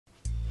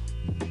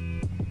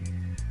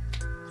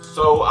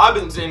So I've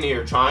been sitting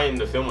here trying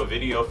to film a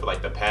video for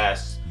like the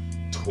past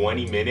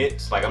 20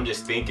 minutes. Like I'm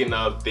just thinking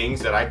of things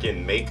that I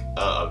can make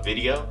a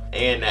video,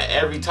 and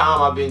every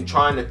time I've been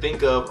trying to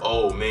think of,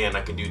 oh man,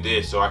 I could do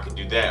this, or I could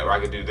do that, or I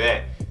could do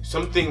that,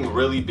 something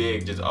really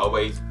big just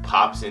always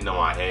pops into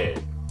my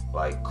head.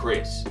 Like,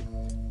 Chris,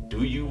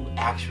 do you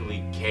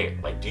actually care?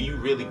 Like, do you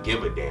really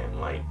give a damn?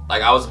 Like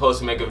I was supposed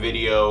to make a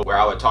video where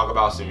I would talk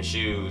about some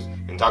shoes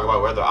and talk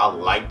about whether I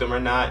like them or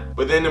not,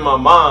 but then in my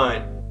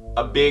mind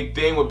a big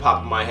thing would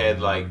pop in my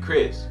head, like,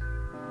 Chris,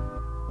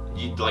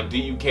 do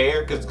you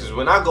care? Cause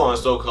when I go on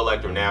Soul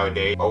Collector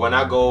nowadays, or when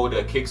I go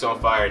to Kicks on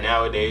Fire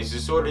nowadays,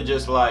 it's sort of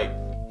just like,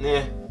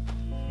 you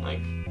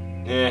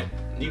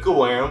could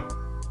wear them,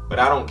 but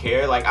I don't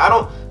care. Like I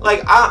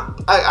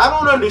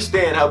don't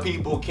understand how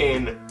people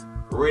can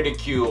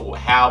ridicule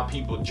how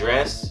people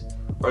dress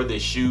or the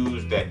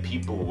shoes that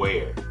people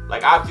wear.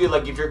 Like, I feel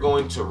like if you're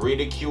going to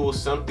ridicule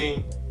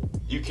something,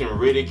 you can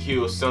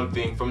ridicule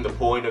something from the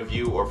point of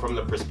view or from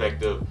the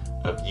perspective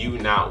of you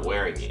not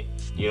wearing it.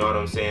 You know what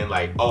I'm saying?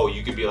 Like, oh,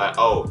 you could be like,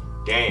 oh,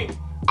 dang,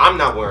 I'm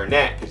not wearing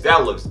that because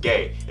that looks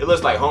gay. It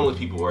looks like homeless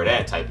people wear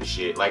that type of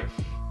shit. Like,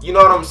 you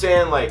know what I'm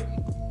saying? Like,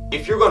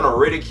 if you're gonna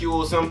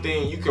ridicule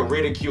something, you can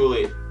ridicule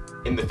it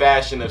in the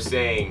fashion of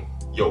saying,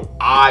 yo,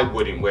 I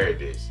wouldn't wear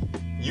this.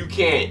 You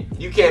can't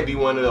be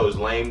one of those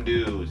lame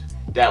dudes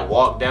that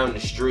walk down the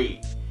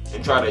street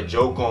and try to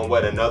joke on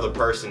what another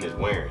person is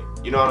wearing.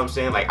 You know what I'm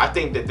saying? Like, I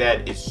think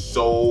that is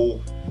so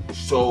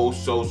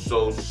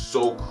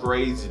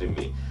crazy to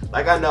me.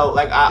 Like, I know,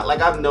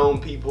 I've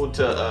known people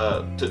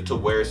to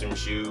wear some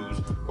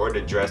shoes or to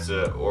dress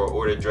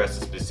a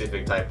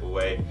specific type of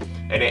way,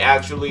 and they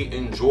actually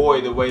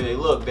enjoy the way they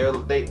look.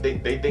 They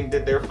think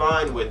that they're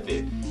fine with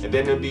it. And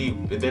then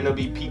there'll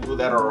be people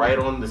that are right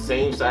on the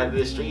same side of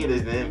the street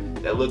as them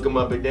that look them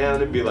up and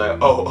down and be like,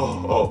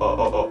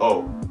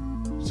 oh.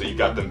 So you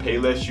got them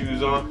Payless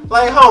shoes on?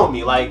 Like,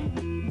 homie, like,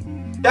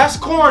 that's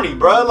corny,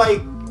 bro.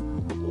 Like,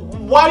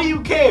 why do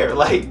you care?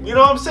 Like, you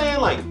know what I'm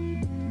saying?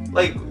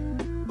 Like,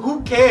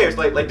 who cares?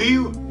 Like, do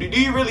you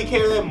really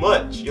care that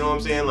much? You know what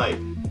I'm saying? Like,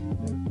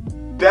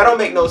 that don't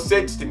make no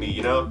sense to me,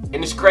 you know?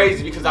 And it's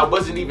crazy because I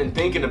wasn't even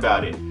thinking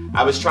about it.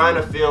 I was trying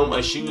to film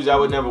a shoes I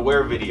would never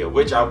wear video,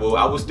 which I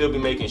will still be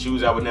making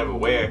shoes I would never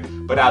wear,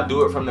 but I'll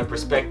do it from the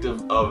perspective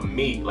of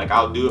me. Like,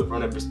 I'll do it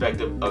from the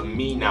perspective of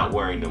me not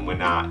wearing them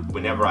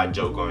whenever I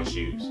joke on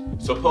shoes.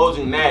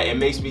 Supposing that, it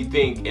makes me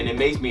think, and it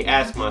makes me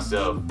ask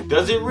myself,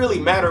 does it really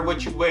matter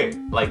what you wear?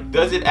 Like,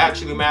 does it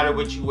actually matter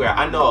what you wear?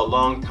 I know a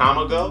long time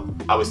ago,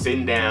 I was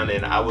sitting down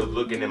and I was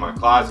looking in my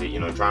closet, you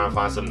know, trying to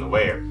find something to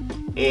wear.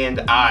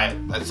 And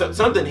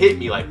something hit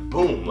me like,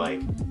 boom,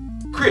 like,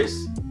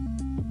 Chris,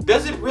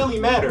 does it really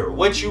matter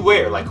what you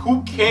wear? Like,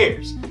 who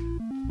cares?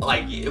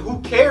 Like, who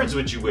cares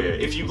what you wear?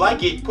 If you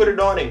like it, put it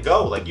on and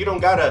go. Like, you don't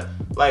gotta,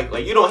 like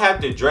you don't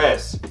have to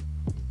dress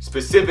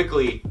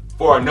specifically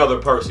for another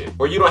person.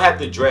 Or you don't have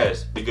to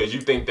dress because you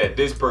think that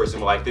this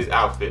person will like this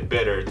outfit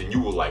better than you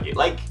will like it.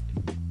 Like,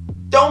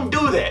 don't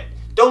do that.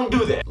 Don't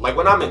do that. Like,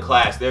 when I'm in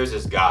class, there's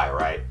this guy,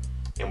 right?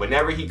 And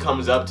whenever he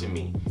comes up to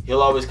me,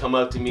 he'll always come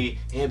up to me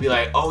and he'll be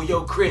like, oh,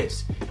 yo,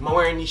 Chris, am I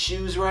wearing these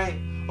shoes right?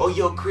 Oh,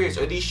 yo, Chris,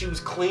 are these shoes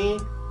clean?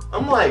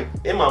 I'm like,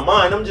 in my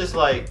mind, I'm just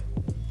like,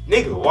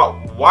 nigga,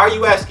 why are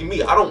you asking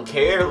me? I don't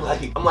care.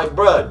 Like, I'm like,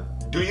 bruh,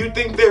 do you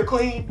think they're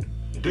clean?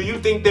 Do you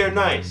think they're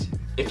nice?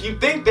 If you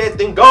think that,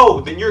 then go,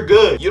 then you're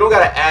good. You don't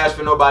gotta ask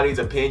for nobody's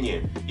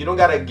opinion. You don't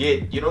gotta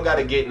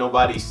get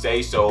nobody's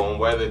say so on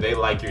whether they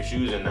like your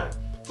shoes or not.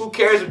 Who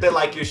cares if they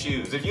like your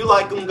shoes? If you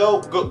like them,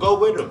 go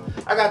with them.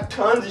 I got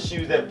tons of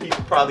shoes that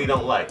people probably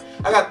don't like.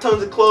 I got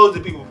tons of clothes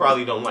that people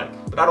probably don't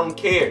like. But I don't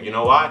care, you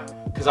know why?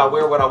 Because I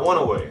wear what I want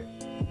to wear.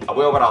 I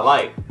wear what I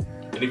like.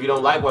 And if you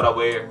don't like what I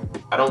wear,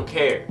 I don't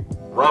care.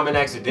 Ramen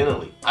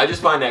accidentally. I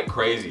just find that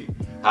crazy.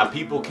 How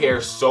people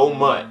care so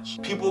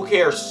much. People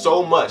care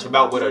so much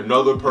about what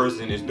another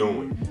person is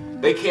doing.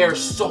 They care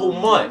so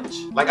much.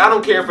 Like, I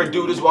don't care if a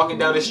dude is walking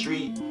down the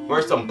street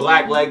wearing some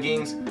black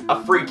leggings, a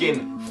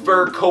freaking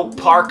fur coat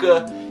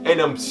parka, and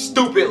them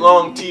stupid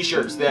long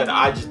t-shirts that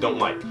I just don't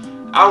like.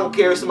 I don't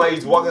care if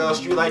somebody's walking down the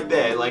street like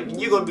that. Like,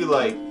 you're gonna be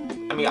like,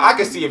 I mean, I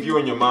can see if you're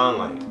in your mind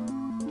like,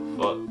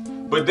 fuck.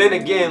 But then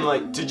again,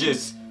 like, to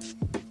just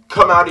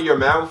come out of your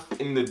mouth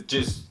and to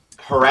just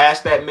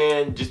harass that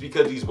man just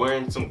because he's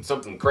wearing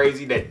something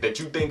crazy that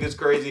you think is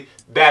crazy,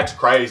 that's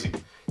crazy.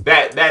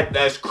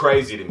 That's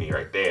crazy to me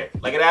right there.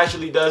 Like, it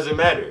actually doesn't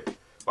matter.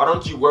 Why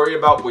don't you worry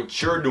about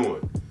what you're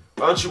doing?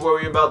 Why don't you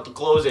worry about the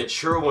clothes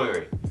that you're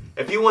wearing?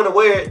 If you want to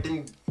wear it,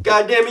 then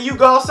goddamn it, you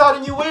go outside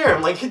and you wear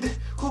them. Like,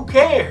 who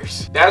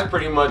cares? That's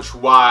pretty much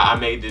why I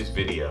made this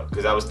video,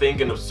 because I was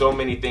thinking of so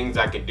many things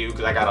I could do,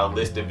 because I got a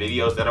list of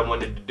videos that I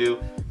wanted to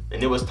do,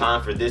 and it was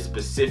time for this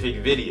specific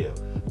video.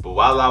 But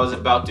while I was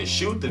about to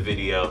shoot the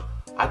video,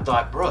 I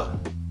thought, bruh,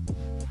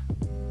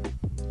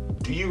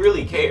 do you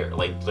really care?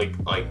 Like,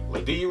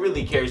 do you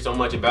really care so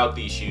much about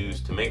these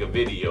shoes to make a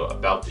video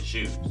about the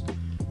shoes?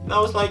 And I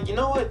was like, you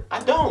know what? I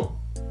don't.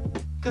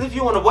 Because if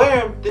you want to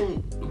wear them,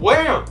 then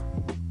wear them.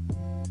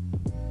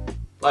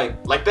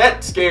 Like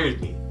that scares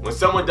me. When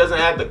someone doesn't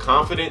have the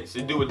confidence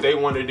to do what they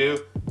want to do,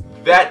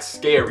 that's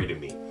scary to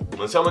me.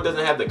 When someone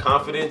doesn't have the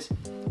confidence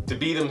to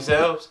be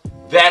themselves,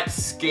 that's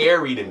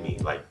scary to me.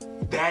 Like,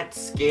 that's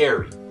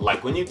scary.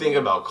 Like, when you think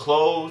about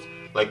clothes,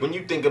 like when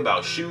you think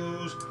about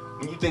shoes,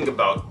 when you think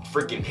about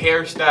freaking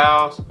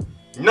hairstyles,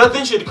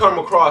 nothing should come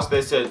across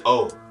that says,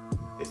 oh,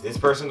 is this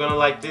person gonna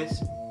like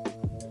this?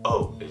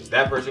 Oh, is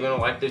that person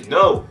gonna like this?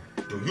 No.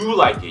 Do you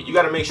like it? You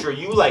gotta make sure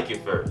you like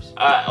it first.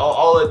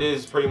 All it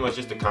is pretty much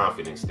just a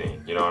confidence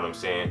thing. You know what I'm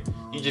saying?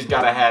 You just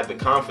gotta have the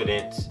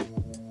confidence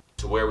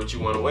to wear what you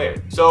want to wear.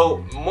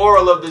 So,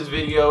 moral of this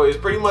video is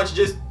pretty much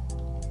just,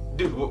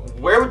 dude,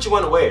 wear what you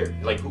want to wear.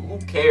 Like, who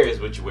cares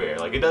what you wear?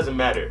 Like, it doesn't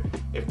matter.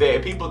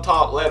 If people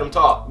talk, let them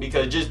talk.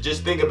 Because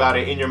just think about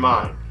it in your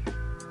mind.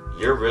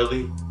 You're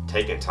really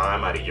taking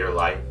time out of your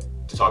life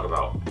to talk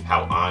about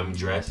how I'm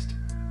dressed?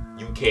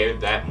 You care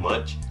that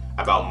much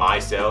about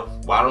myself?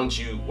 Why don't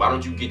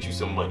you get you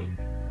some money?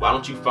 Why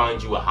don't you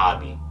find you a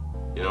hobby?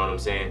 You know what I'm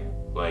saying?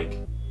 Like,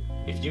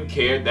 if you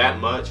care that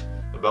much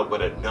about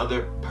what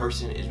another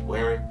person is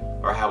wearing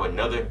or how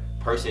another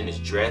person is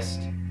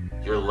dressed,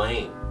 you're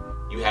lame.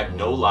 You have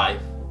no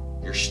life.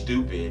 You're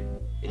stupid,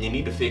 and you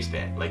need to fix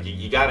that. Like,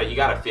 you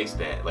gotta fix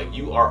that. Like,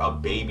 you are a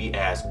baby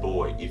ass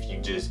boy if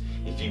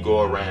you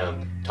go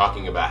around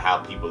talking about how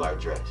people are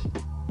dressed.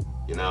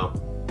 You know?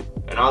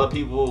 And all the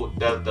people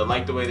that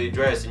like the way they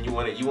dress, and you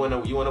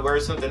wanna wear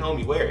something,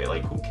 homie, wear it.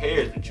 Like, who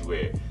cares what you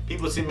wear?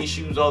 People send me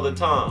shoes all the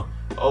time.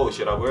 Oh,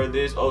 should I wear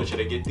this? Oh, should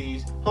I get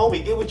these?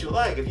 Homie, get what you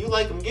like. If you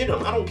like them, get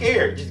them. I don't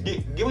care. Just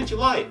get what you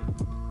like.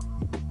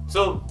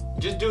 So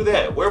just do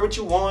that. Wear what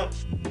you want.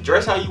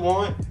 Dress how you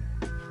want.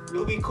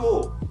 You'll be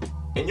cool,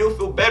 and you'll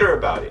feel better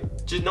about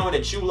it. Just knowing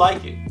that you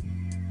like it.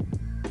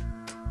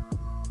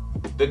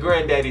 The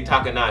Granddaddy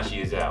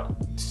Takanashi is out.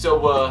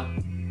 So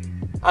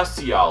I'll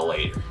see y'all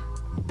later.